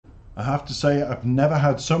I have to say I've never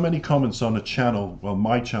had so many comments on a channel, well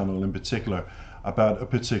my channel in particular, about a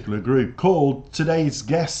particular group. Today's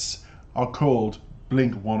guests are called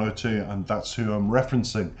Blink-182, and that's who I'm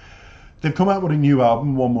referencing. They've come out with a new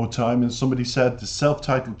album, One More Time, and somebody said the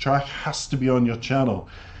self-titled track has to be on your channel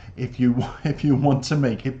if you want to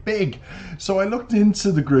make it big. So I looked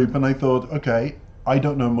into the group and I thought, okay, I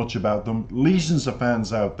don't know much about them. Legions of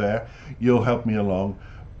fans out there, you'll help me along.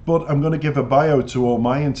 But I'm going to give a bio to all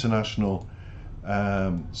my international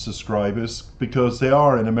subscribers, because they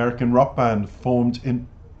are an American rock band formed in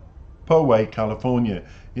Powell, California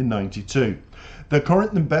in '92. Their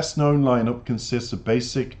current and best known lineup consists of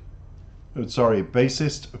bassist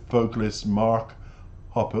vocalist Mark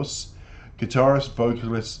Hoppus, guitarist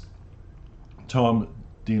vocalist Tom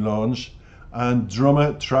DeLonge, and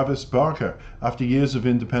drummer Travis Barker. After years of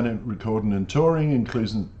independent recording and touring,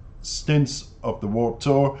 including stints of the Warped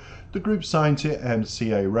Tour, the group signed to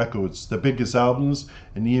MCA Records. Their biggest albums,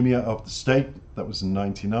 Anemia of the State, that was in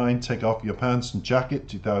 '99, Take Off Your Pants and Jacket,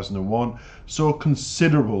 2001, saw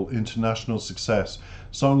considerable international success.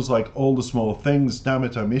 Songs like All the Small Things, Damn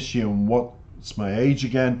It I Miss You, and What's My Age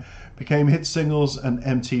Again became hit singles and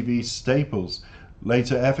MTV staples.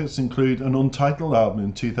 Later efforts include an untitled album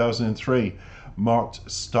in 2003, marked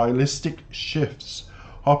stylistic shifts.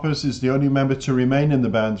 Hoppus is the only member to remain in the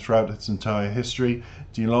band throughout its entire history.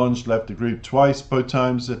 DeLonge left the group twice, both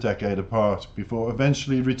times a decade apart, before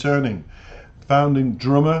eventually returning. Founding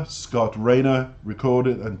drummer Scott Rayner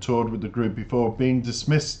recorded and toured with the group before being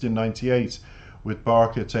dismissed in '98, with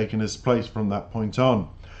Barker taking his place from that point on.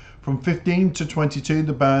 From 15 to 22,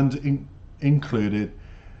 the band included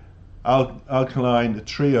Alkaline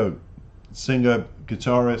Trio singer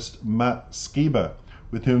guitarist Matt Skiba,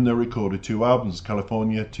 with whom they recorded 2 albums,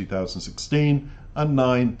 California 2016 and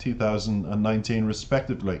 9 2019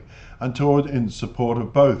 respectively, and toured in support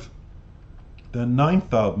of both. Their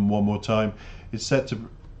 9th album, One More Time, is set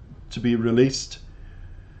to be released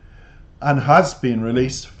and has been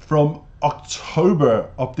released from October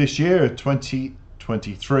of this year,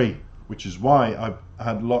 2023, which is why I've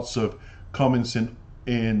had lots of comments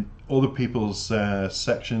in other people's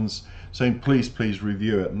sections saying please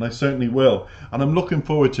review it, and I certainly will, and I'm looking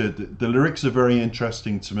forward to it. The lyrics are very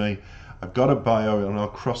interesting to me. I've got a bio and I'll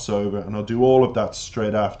cross over and I'll do all of that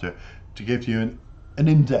straight after to give you an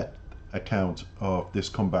in-depth account of this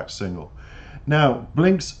comeback single. Now,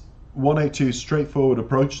 Blink's 182 straightforward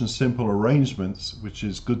approach and simple arrangements, which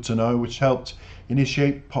is good to know, which helped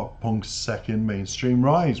initiate pop punk's second mainstream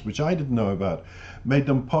rise, which I didn't know about, made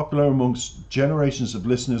them popular amongst generations of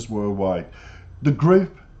listeners worldwide. The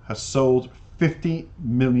group has sold 50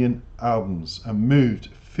 million albums and moved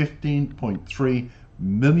 15.3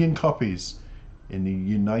 million copies in the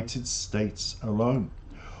United States alone.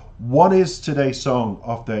 What is today's song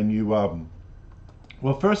off their new album?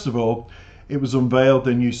 Well, first of all, it was unveiled.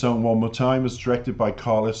 Their new song One More Time was directed by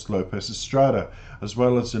Lopez Estrada, as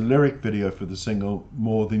well as a lyric video for the single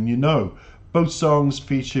More Than You Know. Both songs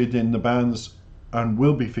featured in the band's and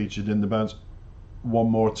will be featured in the band's One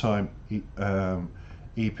More Time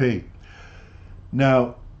EP.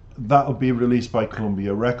 Now, that'll be released by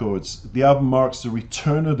Columbia Records. The album marks the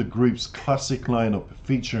return of the group's classic lineup,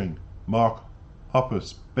 featuring Mark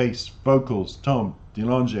Hoppus, bass, vocals, Tom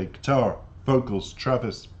DeLonge, guitar, vocals,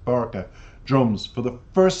 Travis Barker, drums, for the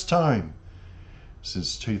first time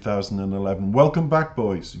since 2011. Welcome back,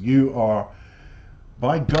 boys. You are,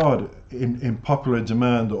 by God, in popular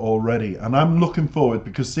demand already, and I'm looking forward,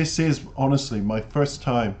 because this is honestly my first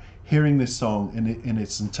time hearing this song in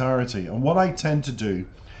its entirety. And what I tend to do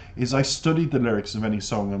is I study the lyrics of any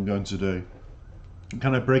song I'm going to do, and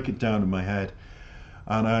kind of break it down in my head,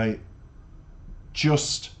 and I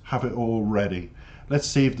just have it all ready. Let's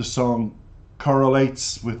see if the song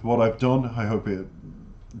correlates with what I've done. I hope it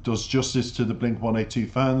does justice to the Blink-182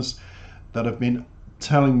 fans that have been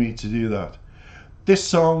telling me to do that. This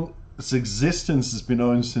song's existence has been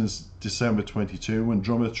known since December 22, when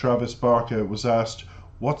drummer Travis Barker was asked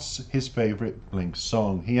what's his favorite Blink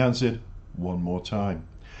song. He answered, One More Time,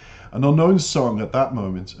 an unknown song at that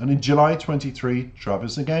moment. And in July 23,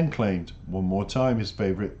 Travis again claimed One More Time his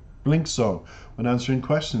favorite Blink song when answering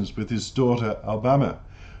questions with his daughter Alabama.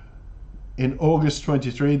 In August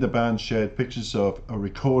 23, the band shared pictures of a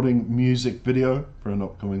recording music video for an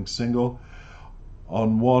upcoming single.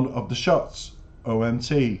 On one of the shots,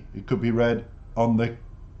 OMT, it could be read on the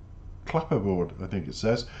clapperboard, I think it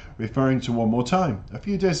says, referring to One More Time. A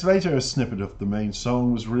few days later, a snippet of the main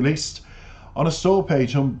song was released on a store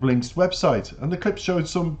page on Blink's website, and the clip showed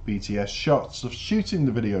some BTS shots of shooting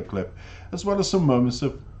the video clip, as well as some moments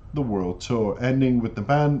of the world tour, ending with the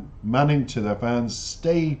band manning to their fans,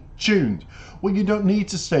 "Stay tuned." Well, you don't need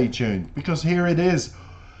to stay tuned, because here it is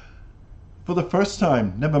for the first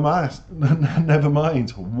time, never mind,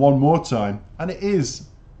 one more time, and it is,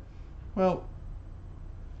 well,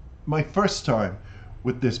 my first time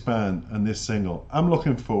with this band and this single. I'm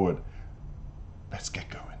looking forward. Let's get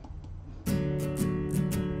going.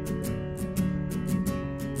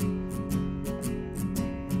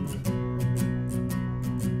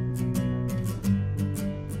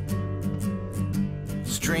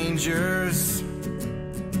 Strangers,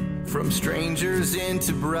 from strangers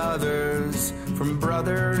into brothers, from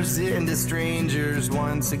brothers into strangers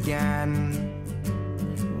once again.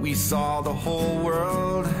 We saw the whole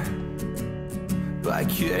world, but I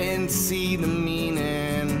couldn't see the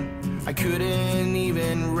meaning. I couldn't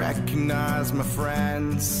even recognize my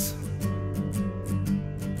friends.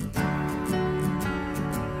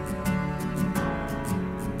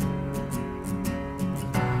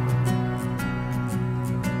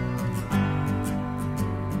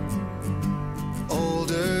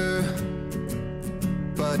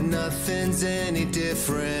 Nothing's any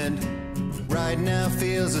different. Right now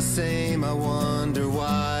feels the same. I wonder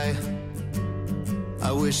why.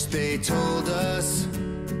 I wish they told us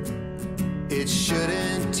it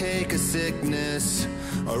shouldn't take a sickness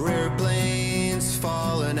or airplanes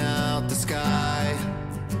falling out the sky.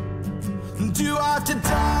 Do I have to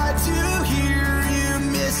die to hear you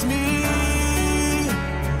miss me?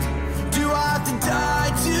 Do I have to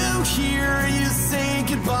die to hear you say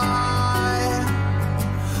goodbye?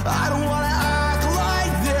 I don't wanna act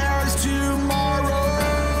like there's tomorrow.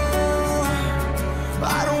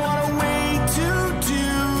 I don't wanna wait to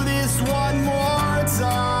do this one more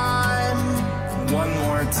time. One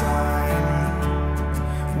more time.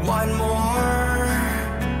 One more.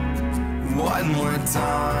 One more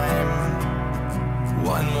time.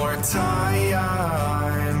 One more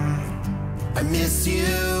time. I miss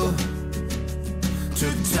you.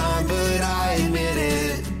 Took time, but I admit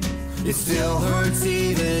it. It still hurts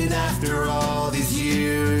even after all these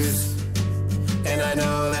years. And I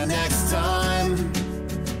know that next time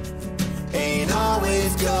ain't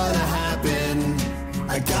always gonna happen.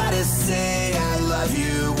 I gotta say I love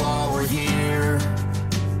you while we're here.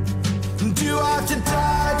 Do I have to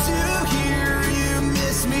die to hear you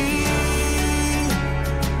miss me?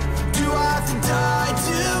 Do I have to die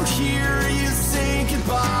to hear you say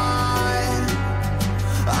goodbye?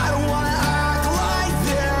 I don't wanna act like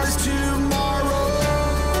there's tomorrow.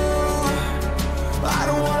 I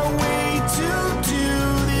don't wanna wait to do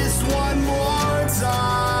this one more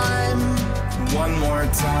time. One more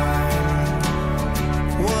time.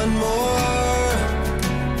 One more.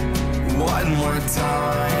 One more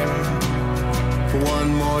time. One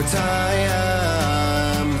more time.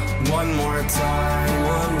 One more time.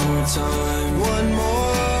 One more time. One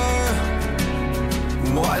more.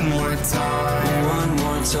 One more time. One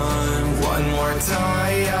more time. One more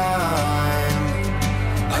time.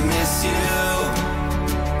 I miss you.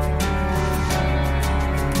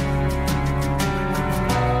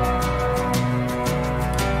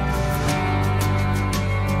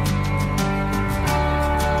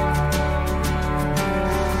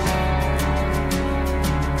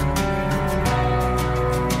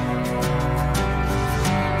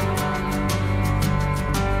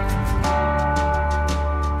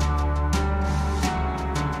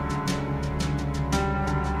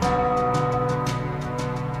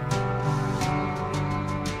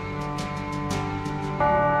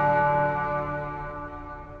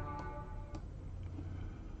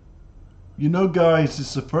 You know, guys,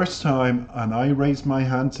 it's the first time, and I raise my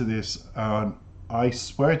hand to this, and I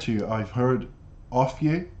swear to you, I've heard of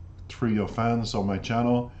you through your fans on my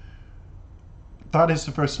channel. That is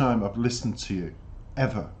the first time I've listened to you,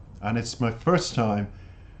 ever. And it's my first time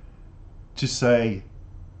to say,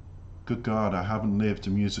 good God, I haven't lived a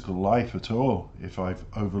musical life at all if I've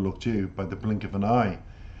overlooked you by the blink of an eye.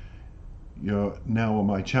 You're now on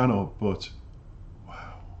my channel, but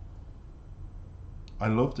wow, I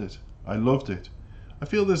loved it. I loved it. I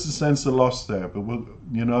feel there's a sense of loss there, but we'll,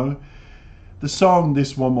 you know, the song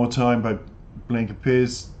 "This One More Time" by Blink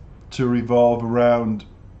appears to revolve around,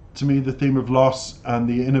 to me, the theme of loss and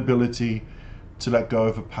the inability to let go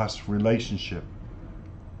of a past relationship.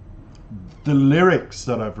 The lyrics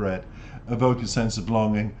that I've read evoke a sense of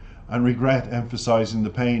longing and regret, emphasizing the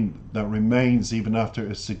pain that remains even after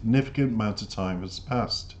a significant amount of time has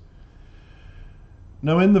passed.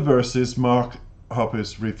 Now, in the verses, Mark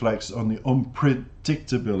Hoppus reflects on the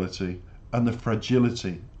unpredictability and the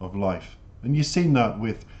fragility of life. And you've seen that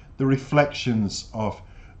with the reflections of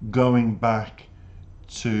going back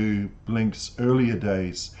to Blink's earlier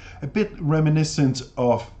days, a bit reminiscent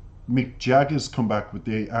of Mick Jagger's comeback with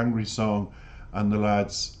the Angry song and the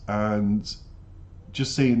lads, and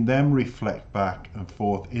just seeing them reflect back and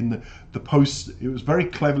forth in the post. It was very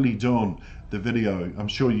cleverly done, the video. I'm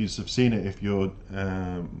sure you have seen it if you're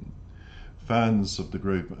fans of the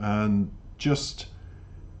group, and just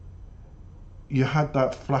you had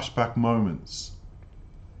that flashback moments,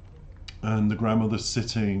 and the grandmother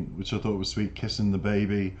sitting, which I thought was sweet, kissing the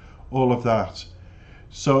baby, all of that.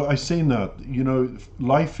 So I seen that, you know,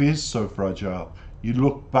 life is so fragile. You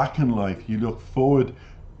look back in life, you look forward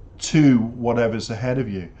to whatever's ahead of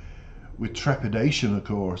you with trepidation, of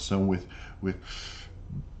course, and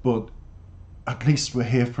but at least we're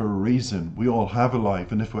here for a reason. We all have a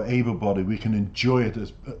life, and if we're able-bodied, we can enjoy it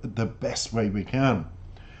as the best way we can.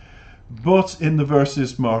 But in the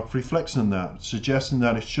verses, Mark reflects on that, suggesting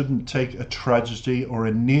that it shouldn't take a tragedy or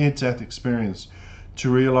a near-death experience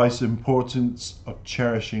to realize the importance of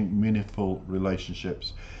cherishing meaningful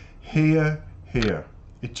relationships. Here.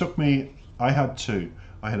 It took me, I had two.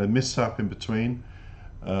 I had a mishap in between,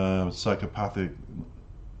 psychopathic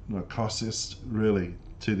narcissist, really,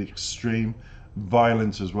 to the extreme,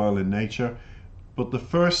 violent as well in nature. But the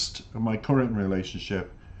first and my current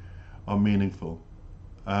relationship are meaningful.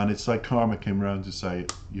 And it's like karma came around to say,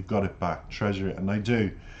 you've got it back, treasure it, and I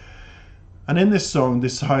do. And in this song,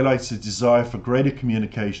 this highlights the desire for greater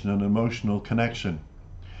communication and emotional connection.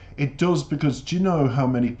 It does, because do you know how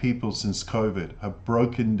many people since COVID have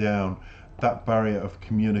broken down that barrier of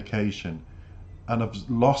communication and have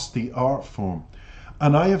lost the art form?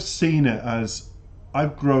 And I have seen it as,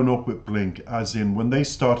 I've grown up with Blink, as in when they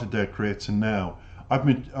started their career to now.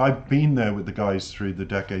 I've been there with the guys through the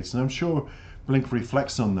decades, and I'm sure Blink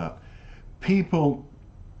reflects on that. People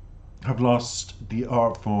have lost the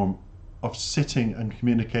art form of sitting and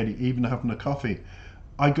communicating, even having a coffee.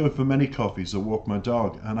 I go for many coffees or walk my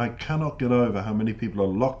dog, and I cannot get over how many people are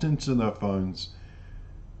locked into their phones,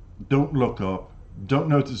 don't look up, don't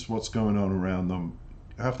notice what's going on around them,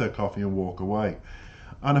 have their coffee and walk away.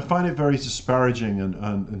 And I find it very disparaging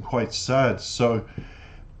and quite sad. So,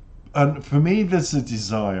 and for me, there's a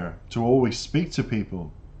desire to always speak to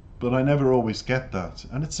people, but I never always get that,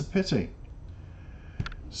 and it's a pity.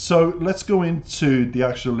 So let's go into the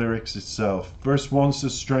actual lyrics itself. Verse 1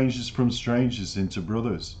 says, strangers from strangers into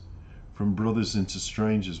brothers, from brothers into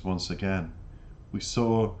strangers once again. We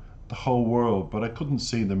saw the whole world, but I couldn't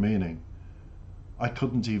see the meaning. I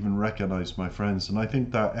couldn't even recognize my friends, and I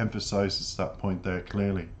think that emphasizes that point there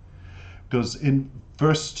clearly. Because in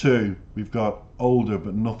verse 2, we've got older,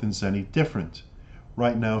 but nothing's any different.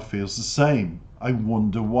 Right now feels the same. I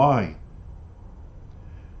wonder why.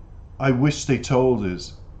 I wish they told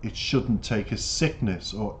us it shouldn't take a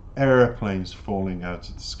sickness or airplanes falling out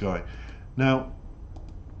of the sky. Now,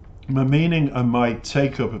 my meaning and my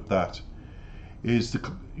take-up of that is, the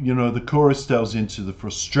chorus delves into the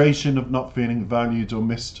frustration of not feeling valued or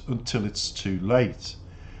missed until it's too late.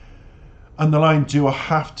 And the line, do I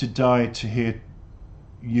have to die to hear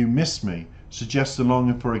you miss me, suggests a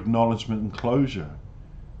longing for acknowledgement and closure.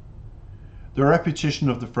 The repetition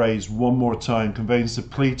of the phrase one more time conveys the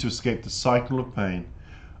plea to escape the cycle of pain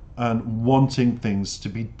and wanting things to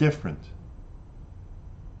be different.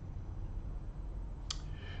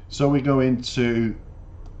 So we go into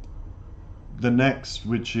the next,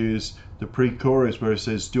 which is the pre-chorus, where it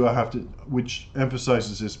says, do I have to, which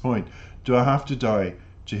emphasizes this point, do I have to die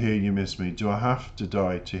to hear you miss me? Do I have to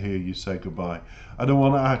die to hear you say goodbye? I don't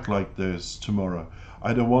want to act like there's tomorrow.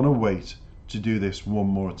 I don't want to wait to do this one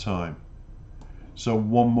more time. So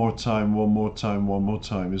one more time, one more time, one more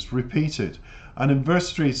time is repeated. And in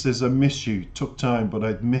verse 3 it says, I miss you, took time, but I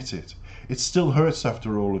admit it. It still hurts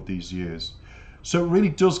after all of these years. So it really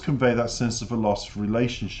does convey that sense of a lost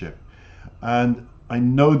relationship. And I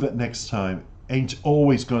know that next time ain't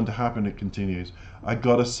always going to happen, it continues. I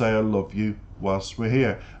gotta say I love you whilst we're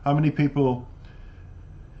here. How many people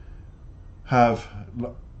have,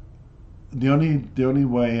 the only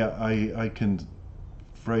way I can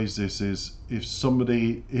phrase this is, if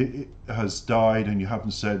somebody has died and you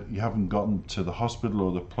haven't gotten to the hospital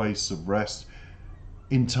or the place of rest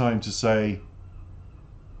in time to say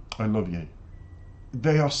I love you.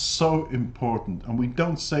 They are so important, and we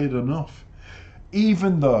don't say it enough.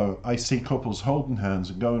 Even though I see couples holding hands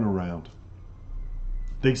and going around,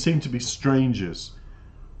 they seem to be strangers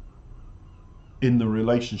in the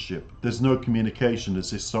relationship. There's no communication,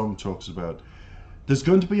 as this song talks about. There's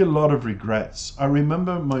going to be a lot of regrets. I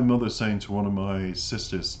remember my mother saying to one of my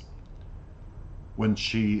sisters, when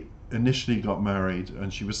she initially got married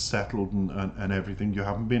and she was settled and everything, you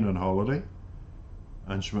haven't been on holiday?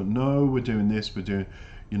 And she went, no, we're doing this, we're doing,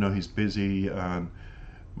 you know, he's busy. And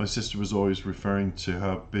my sister was always referring to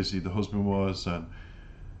how busy the husband was. And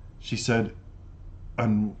she said,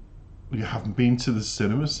 and you haven't been to the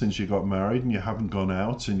cinema since you got married, and you haven't gone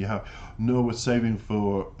out, and you have, no, we're saving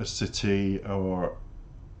for a city or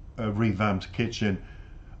a revamped kitchen.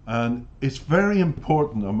 And it's very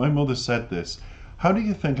important, and my mother said this, how do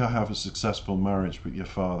you think I have a successful marriage with your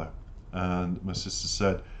father? And my sister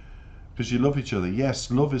said, because you love each other.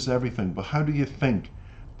 Yes, love is everything, but how do you think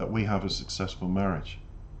that we have a successful marriage?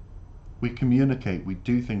 We communicate, we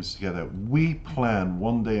do things together, we plan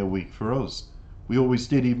one day a week for us. We always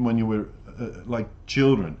did, even when you were like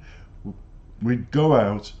children. We'd go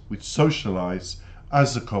out, we'd socialize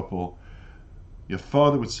as a couple. Your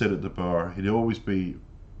father would sit at the bar, he'd always be,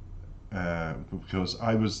 because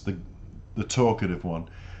I was the talkative one,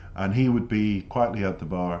 and he would be quietly at the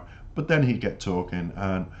bar, but then he'd get talking.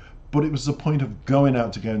 But it was the point of going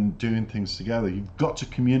out together and doing things together. You've got to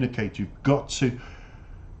communicate, you've got to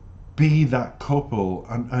be that couple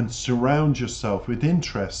and surround yourself with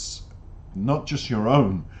interests, not just your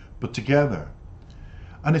own, but together.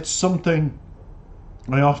 And it's something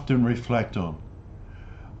I often reflect on.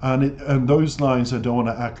 And those lines, I don't want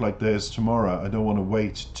to act like there's tomorrow, I don't want to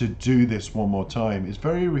wait to do this one more time, it's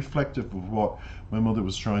very reflective of what my mother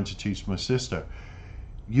was trying to teach my sister.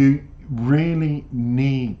 You really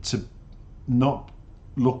need to not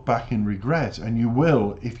look back in regret, and you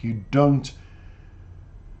will if you don't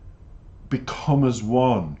become as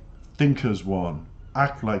one, think as one,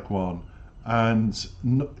 act like one, and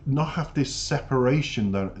not have this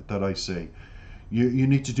separation that I see. You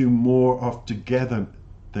need to do more of together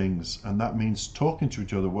things, and that means talking to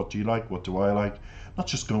each other. What do you like? What do I like? Not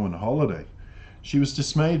just going on holiday. She was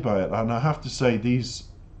dismayed by it, and I have to say this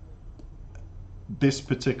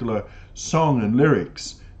particular song and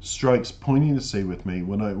lyrics strikes poignancy with me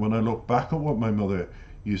when I look back at what my mother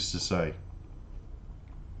used to say,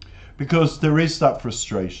 because there is that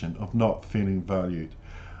frustration of not feeling valued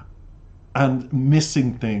and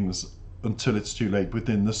missing things until it's too late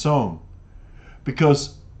within the song.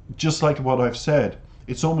 Because just like what I've said,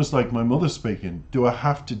 it's almost like my mother speaking. Do I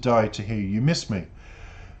have to die to hear you miss me?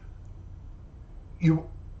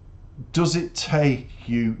 Does it take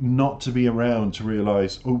you not to be around to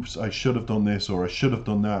realize, oops, I should have done this, or I should have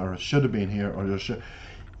done that, or I should have been here, or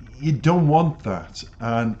you don't want that.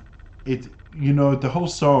 And you know, the whole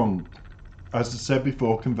song, as I said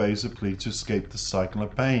before, conveys a plea to escape the cycle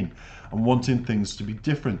of pain and wanting things to be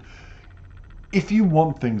different. If you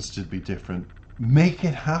want things to be different, make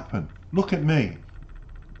it happen. Look at me.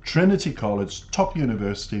 Trinity College, top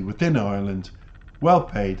university within Ireland, well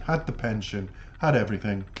paid, had the pension, had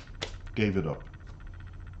everything, gave it up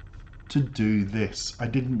to do this. I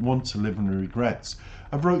didn't want to live in regrets.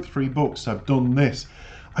 I've wrote 3 books, I've done this.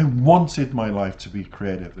 I wanted my life to be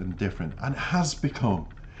creative and different, and it has become.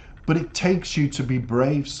 But it takes you to be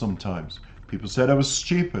brave sometimes. People said I was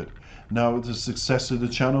stupid. Now with the success of the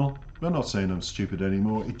channel, I'm not saying I'm stupid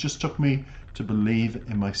anymore. It just took me to believe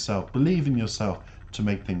in myself. Believe in yourself to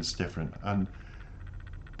make things different, and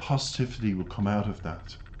positivity will come out of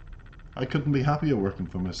that. I couldn't be happier working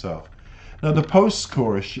for myself. Now the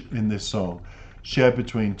post-chorus in this song, shared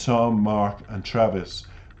between Tom, Mark and Travis,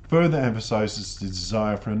 further emphasizes the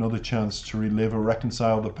desire for another chance to relive or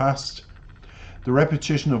reconcile the past. The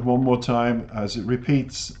repetition of one more time as it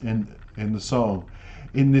repeats in the song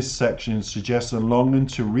in this section suggests a longing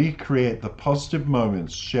to recreate the positive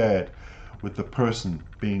moments shared with the person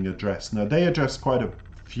being addressed. Now they address quite a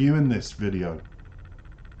few in this video,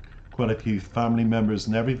 quite a few family members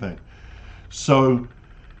and everything. So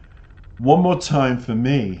one more time for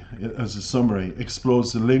me, as a summary,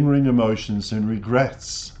 explores the lingering emotions and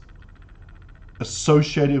regrets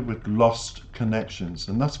associated with lost connections,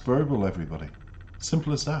 and that's verbal, everybody.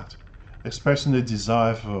 Simple as that. Expressing the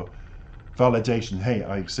desire for validation. Hey,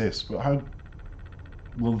 I exist. But how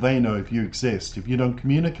will they know if you exist if you don't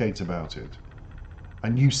communicate about it?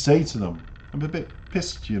 And you say to them, I'm a bit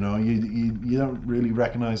pissed, you know, you don't really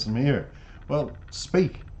recognize them here. Well,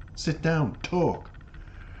 speak, sit down, talk.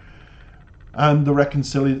 And that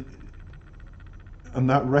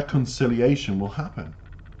reconciliation will happen.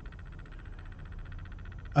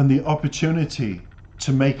 And the opportunity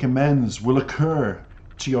to make amends will occur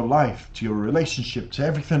to your life, to your relationship, to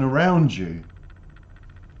everything around you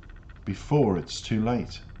before it's too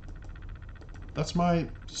late. That's my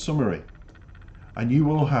summary. And you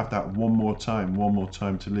will have that one more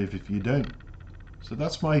time to live if you don't. So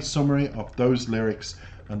that's my summary of those lyrics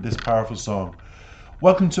and this powerful song.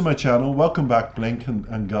 Welcome to my channel. Welcome back, Blink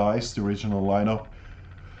and guys, the original lineup.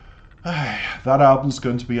 That album's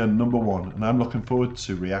going to be a #1, and I'm looking forward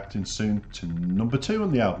to reacting soon to #2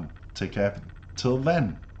 on the album. Take care till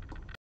then.